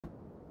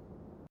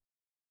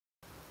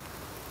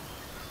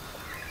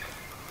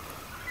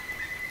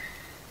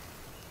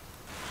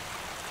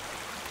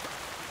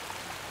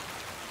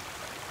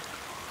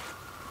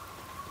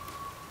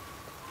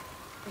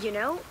You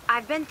know,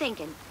 I've been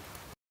thinking.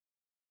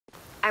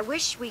 I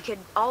wish we could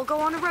all go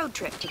on a road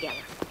trip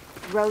together.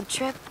 Road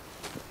trip?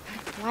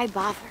 Why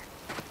bother?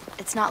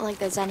 It's not like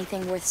there's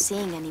anything worth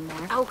seeing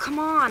anymore. Oh, come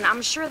on.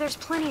 I'm sure there's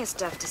plenty of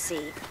stuff to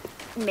see.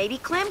 Maybe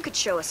Clem could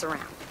show us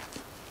around.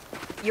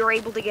 You're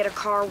able to get a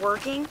car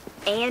working,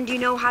 and you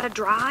know how to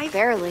drive?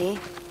 Barely.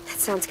 That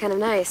sounds kind of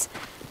nice.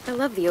 I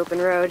love the open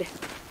road.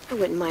 I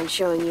wouldn't mind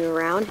showing you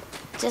around.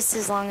 Just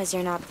as long as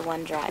you're not the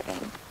one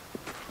driving.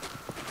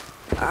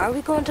 Are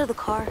we going to the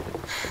car?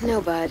 No,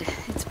 bud.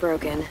 It's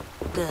broken.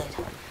 Good.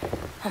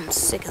 I'm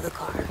sick of the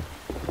car.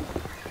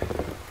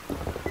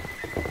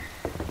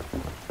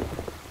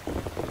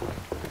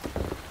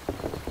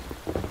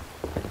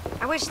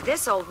 I wish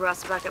this old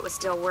rust bucket was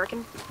still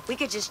working. We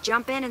could just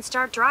jump in and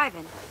start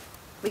driving.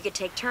 We could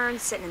take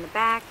turns sitting in the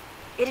back.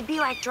 It'd be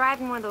like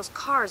driving one of those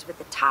cars with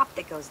the top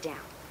that goes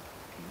down.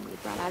 We'd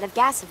run out of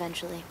gas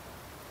eventually.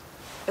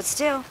 But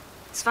still,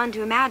 it's fun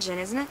to imagine,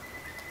 isn't it?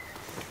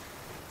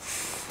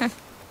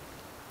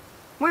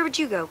 Where would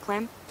you go,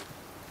 Clem?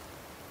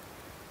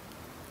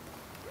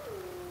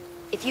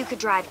 If you could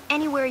drive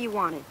anywhere you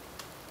wanted,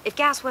 if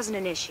gas wasn't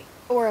an issue.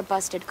 Or a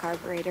busted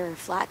carburetor, or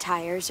flat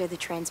tires, or the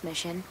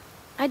transmission.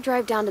 I'd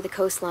drive down to the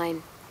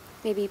coastline.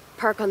 Maybe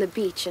park on the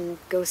beach and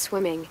go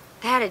swimming.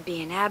 That'd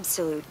be an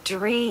absolute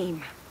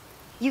dream.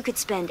 You could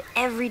spend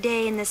every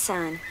day in the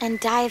sun. And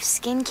die of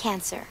skin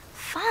cancer.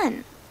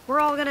 Fun. We're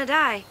all gonna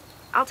die.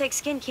 I'll take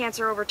skin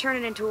cancer over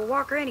turning into a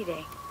walker any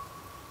day.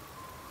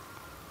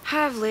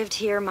 I've lived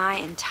here my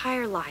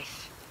entire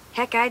life.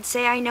 Heck, I'd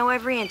say I know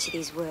every inch of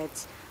these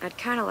woods. I'd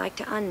kind of like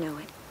to unknow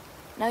it.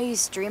 No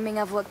use dreaming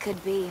of what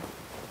could be.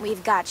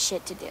 We've got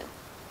shit to do.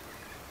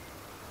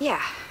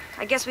 Yeah,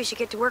 I guess we should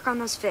get to work on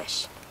those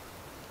fish.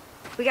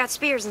 We got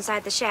spears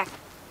inside the shack.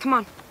 Come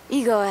on.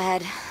 You go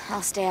ahead.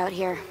 I'll stay out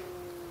here.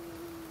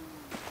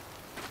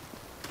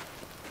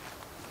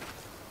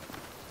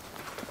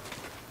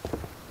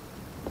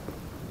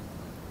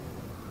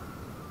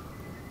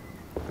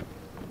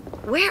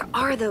 Where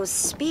are those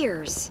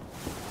spears?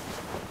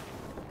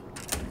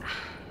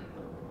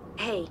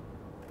 Hey,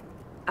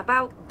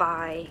 about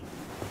Vi.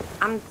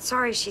 I'm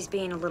sorry she's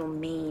being a little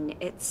mean.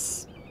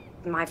 It's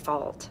my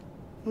fault.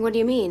 What do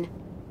you mean?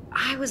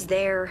 I was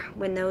there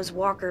when those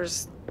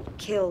walkers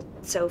killed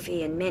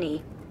Sophie and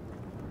Minnie.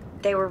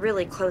 They were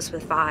really close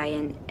with Vi,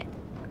 and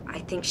I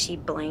think she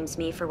blames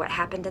me for what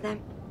happened to them.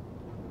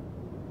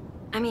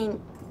 I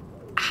mean,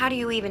 how do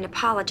you even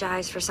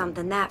apologize for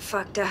something that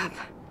fucked up?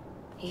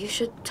 You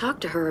should talk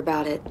to her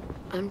about it.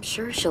 I'm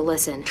sure she'll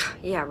listen.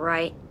 Yeah,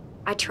 right.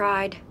 I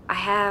tried. I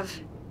have.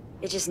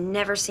 It just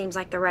never seems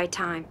like the right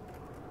time.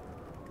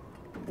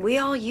 We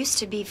all used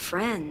to be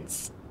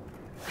friends.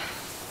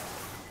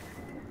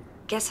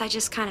 Guess I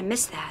just kind of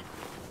missed that.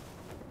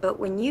 But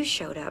when you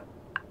showed up,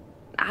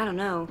 I don't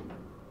know.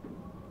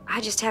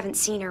 I just haven't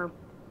seen her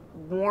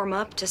warm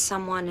up to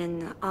someone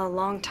in a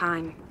long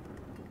time.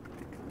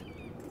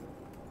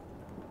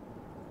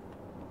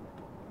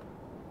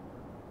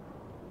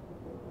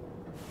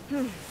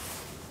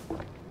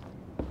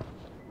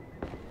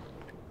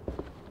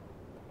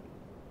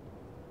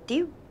 Do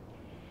you...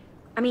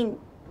 I mean,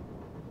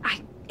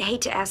 I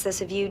hate to ask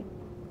this of you,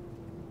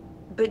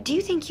 but do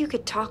you think you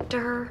could talk to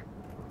her?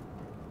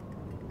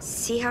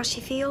 See how she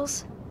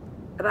feels?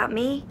 About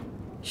me?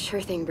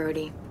 Sure thing,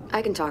 Brody.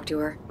 I can talk to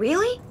her.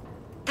 Really?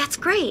 That's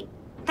great.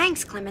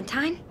 Thanks,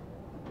 Clementine.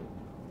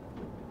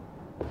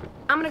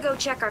 I'm gonna go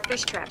check our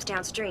fish traps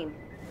downstream.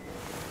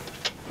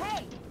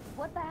 Hey,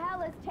 what the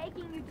hell is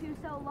taking you two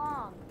so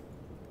long?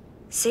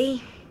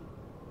 See?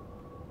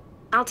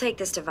 I'll take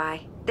this to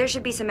Vi. There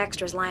should be some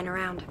extras lying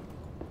around.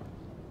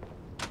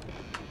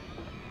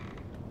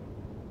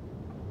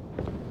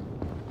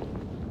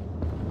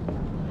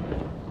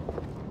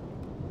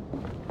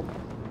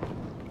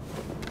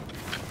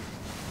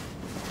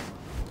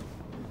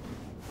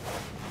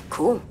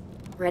 Cool.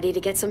 Ready to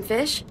get some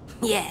fish?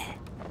 Yeah.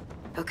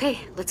 Okay,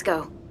 let's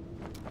go.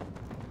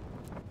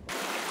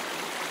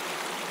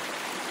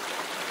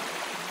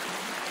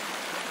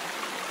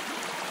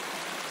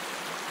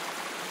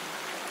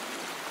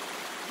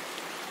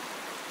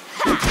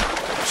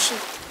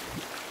 Shit.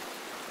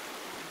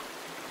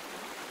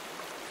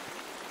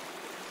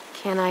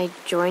 Can I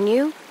join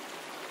you?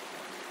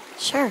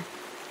 Sure.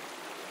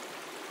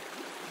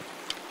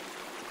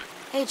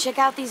 Hey, check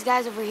out these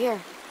guys over here.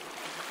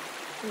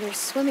 They're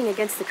swimming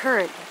against the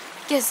current.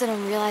 Guess I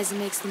don't realize it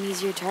makes them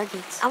easier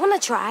targets. I want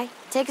to try.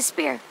 Take a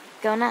spear.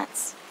 Go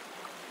nuts.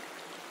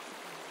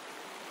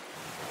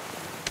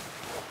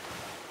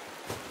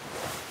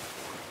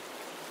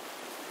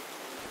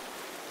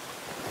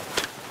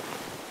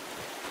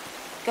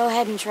 Go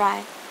ahead and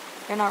try.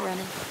 They're not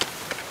running.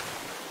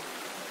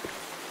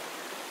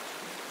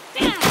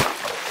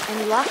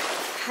 Any luck?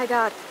 I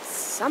got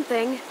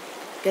something.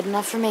 Good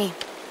enough for me.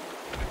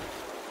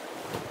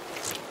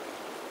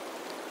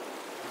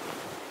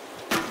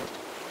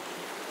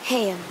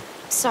 Hey,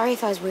 sorry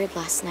if I was weird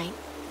last night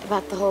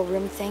about the whole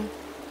room thing.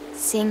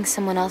 Seeing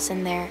someone else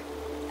in there,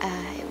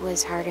 it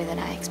was harder than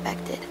I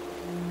expected.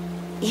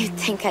 You'd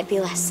think I'd be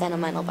less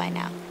sentimental by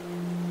now.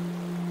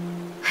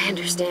 I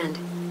understand.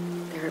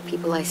 There are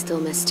people I still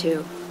miss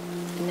too.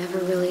 It never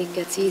really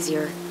gets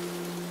easier.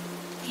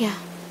 Yeah.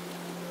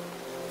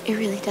 It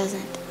really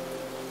doesn't.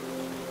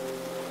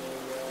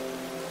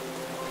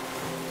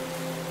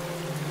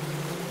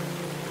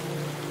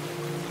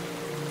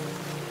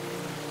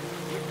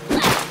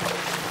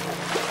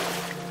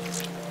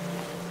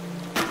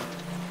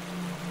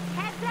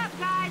 Heads up,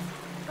 guys.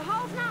 The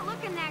hole's not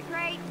looking that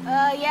great.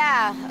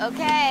 Yeah,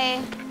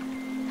 okay.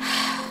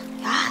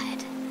 God.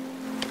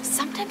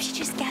 Sometimes she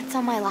just gets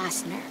on my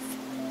last nerve,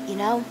 you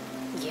know?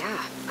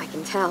 Yeah, I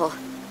can tell.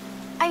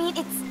 I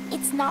mean,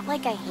 it's not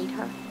like I hate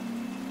her.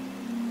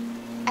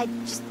 I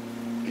just...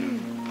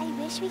 I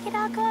wish we could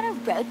all go on a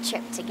road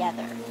trip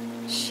together.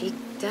 She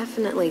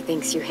definitely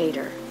thinks you hate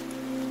her.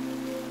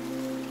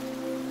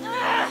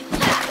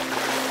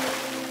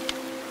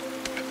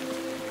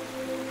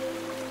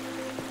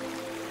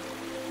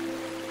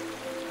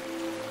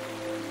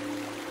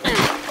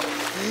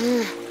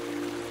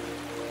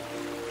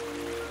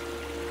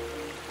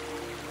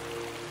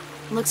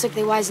 Looks like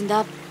they wisened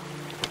up.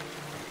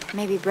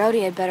 Maybe Brody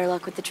had better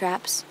luck with the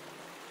traps.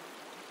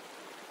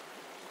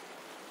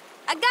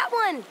 I got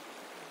one!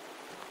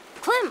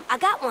 Clem, I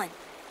got one!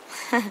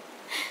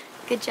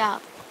 Good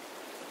job.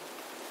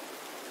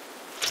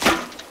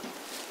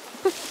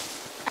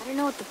 I don't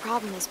know what the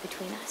problem is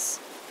between us.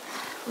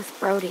 With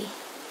Brody.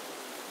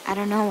 I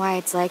don't know why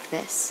it's like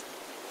this.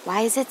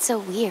 Why is it so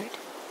weird?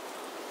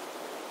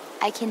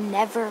 I can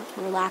never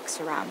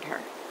relax around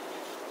her.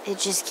 It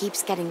just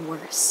keeps getting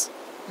worse.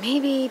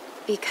 Maybe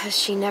because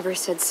she never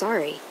said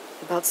sorry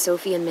about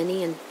Sophie and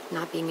Minnie and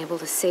not being able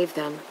to save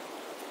them.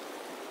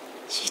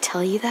 She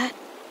tell you that?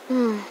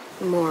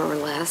 More or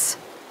less.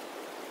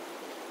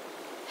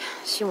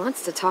 She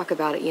wants to talk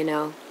about it, you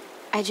know.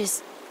 I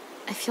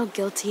feel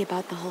guilty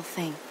about the whole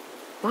thing.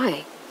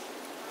 Why?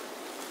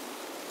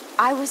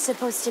 I was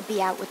supposed to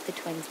be out with the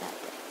twins that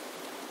day.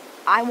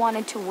 I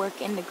wanted to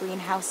work in the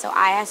greenhouse, so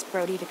I asked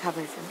Brody to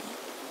cover for me.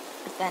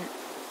 But then...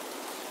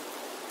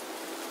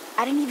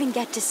 I didn't even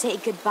get to say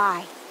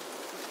goodbye.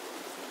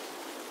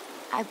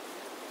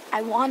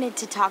 I wanted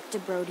to talk to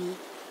Brody,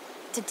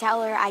 to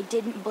tell her I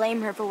didn't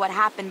blame her for what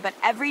happened, but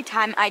every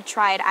time I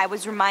tried, I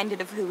was reminded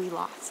of who we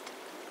lost.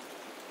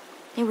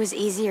 It was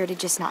easier to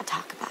just not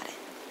talk about it.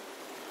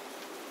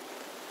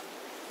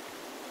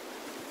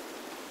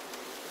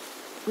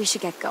 We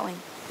should get going.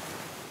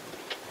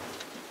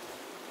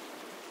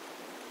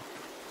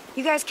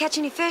 You guys catch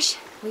any fish?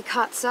 We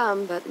caught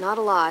some, but not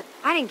a lot.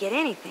 I didn't get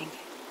anything.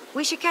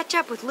 We should catch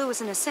up with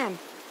Lewis and Asim,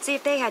 see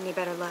if they had any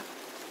better luck.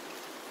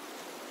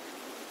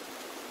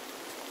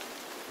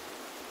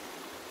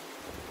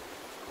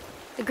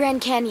 The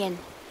Grand Canyon.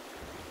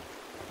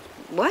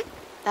 What?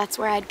 That's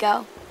where I'd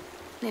go.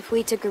 If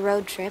we took a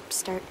road trip,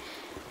 start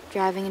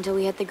driving until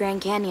we hit the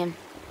Grand Canyon.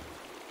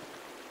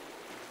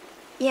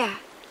 Yeah.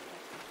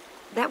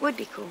 That would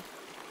be cool.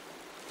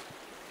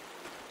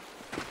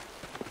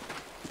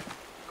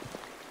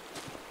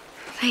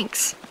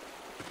 Thanks.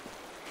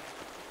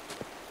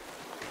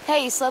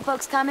 Hey,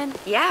 Slowpoke's coming?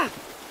 Yeah,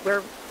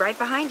 we're right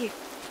behind you.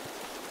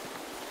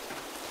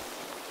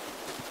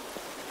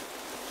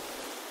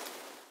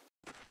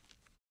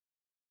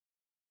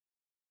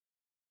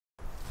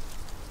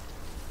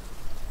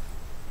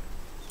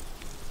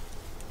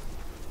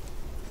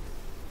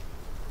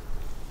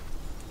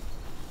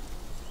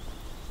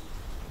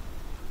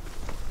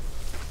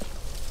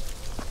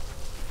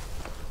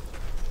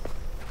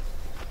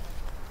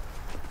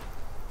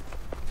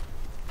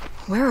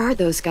 Where are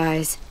those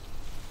guys?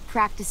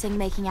 Practicing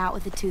making out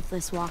with a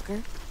toothless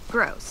walker.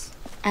 Gross.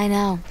 I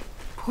know.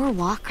 Poor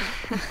Walker.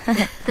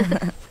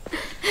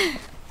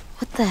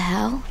 What the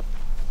hell?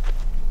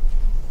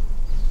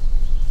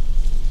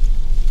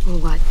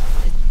 What?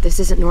 This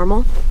isn't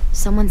normal?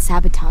 Someone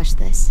sabotaged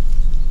this.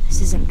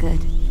 This isn't good.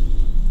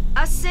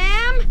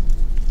 Asim?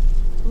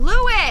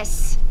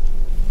 Lewis!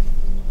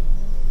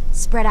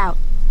 Spread out.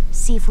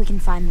 See if we can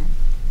find them.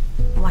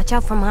 Watch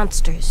out for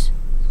monsters.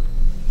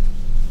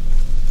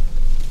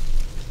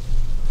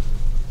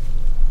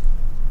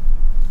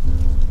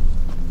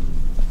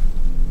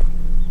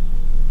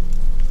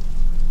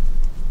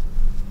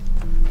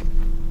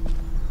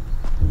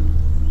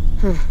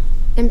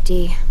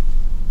 Empty.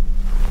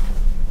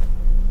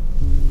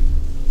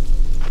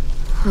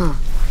 Huh.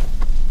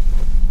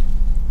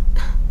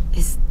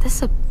 Is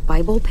this a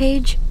Bible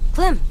page?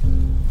 Clem,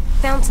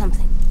 found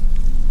something.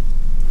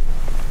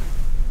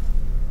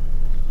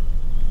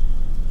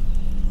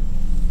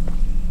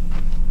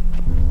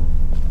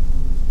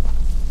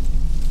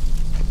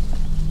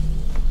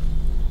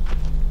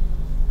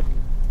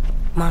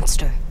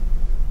 Monster.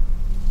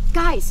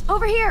 Guys,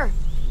 over here!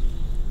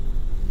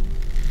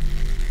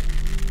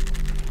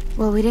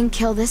 Well, we didn't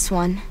kill this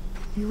one.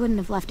 We wouldn't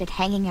have left it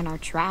hanging in our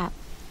trap.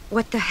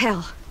 What the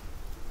hell?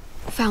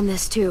 Found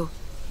this too.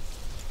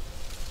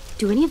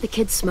 Do any of the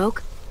kids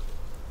smoke?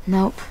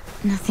 Nope,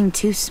 nothing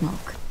to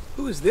smoke.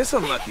 Who is this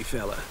unlucky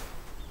fella?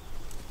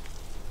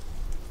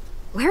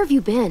 Where have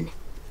you been?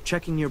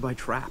 Checking nearby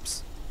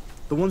traps.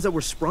 The ones that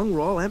were sprung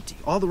were all empty.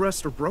 All the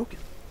rest are broken.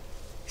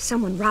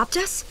 Someone robbed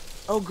us?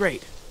 Oh,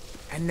 great.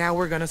 And now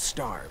we're gonna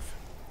starve.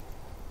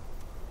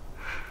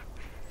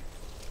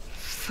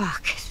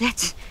 Fuck,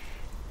 that's...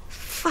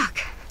 Fuck.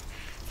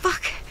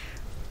 Fuck.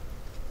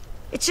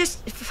 It's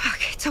just...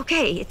 Fuck, it's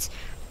okay. It's...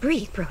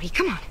 Breathe, Brody,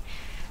 come on.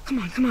 Come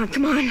on, come on,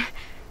 come on.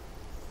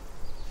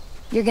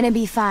 You're gonna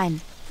be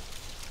fine.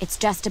 It's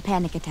just a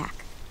panic attack.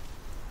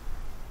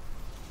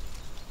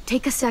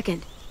 Take a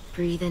second.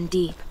 Breathe in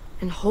deep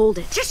and hold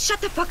it. Just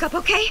shut the fuck up,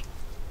 okay?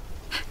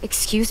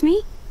 Excuse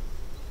me?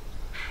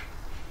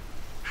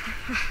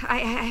 I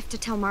have to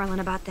tell Marlon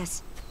about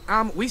this.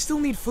 We still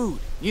need food,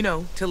 you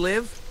know, to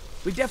live.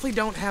 We definitely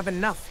don't have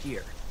enough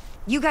here.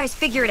 You guys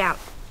figure it out.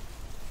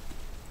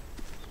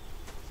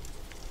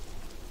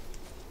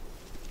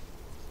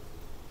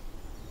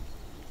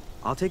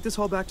 I'll take this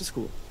haul back to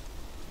school.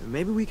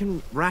 Maybe we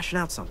can ration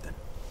out something.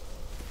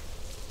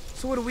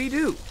 So what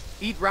do?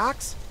 Eat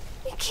rocks?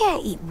 You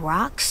can't eat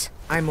rocks.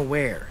 I'm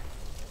aware.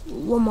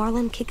 Will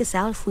Marlon kick us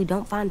out if we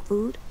don't find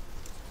food?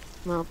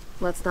 Well,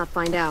 let's not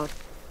find out.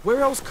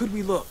 Where else could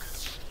we look?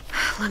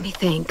 Let me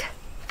think.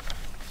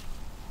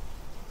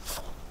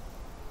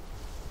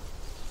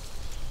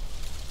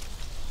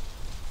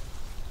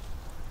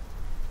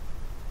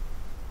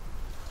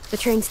 The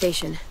train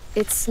station.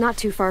 It's not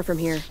too far from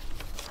here.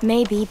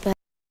 Maybe, but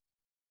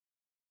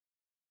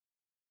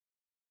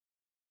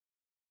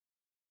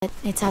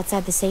it's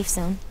outside the safe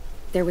zone.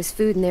 There was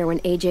food in there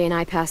when AJ and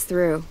I passed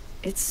through.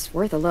 It's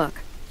worth a look.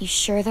 You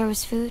sure there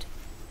was food?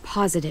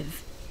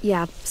 Positive.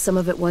 Yeah, some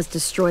of it was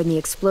destroyed in the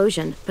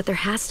explosion, but there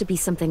has to be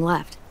something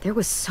left. There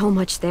was so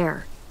much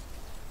there.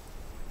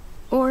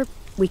 Or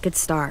we could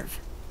starve.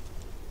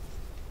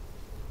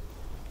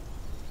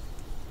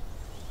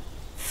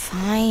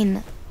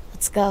 Fine.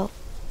 Let's go.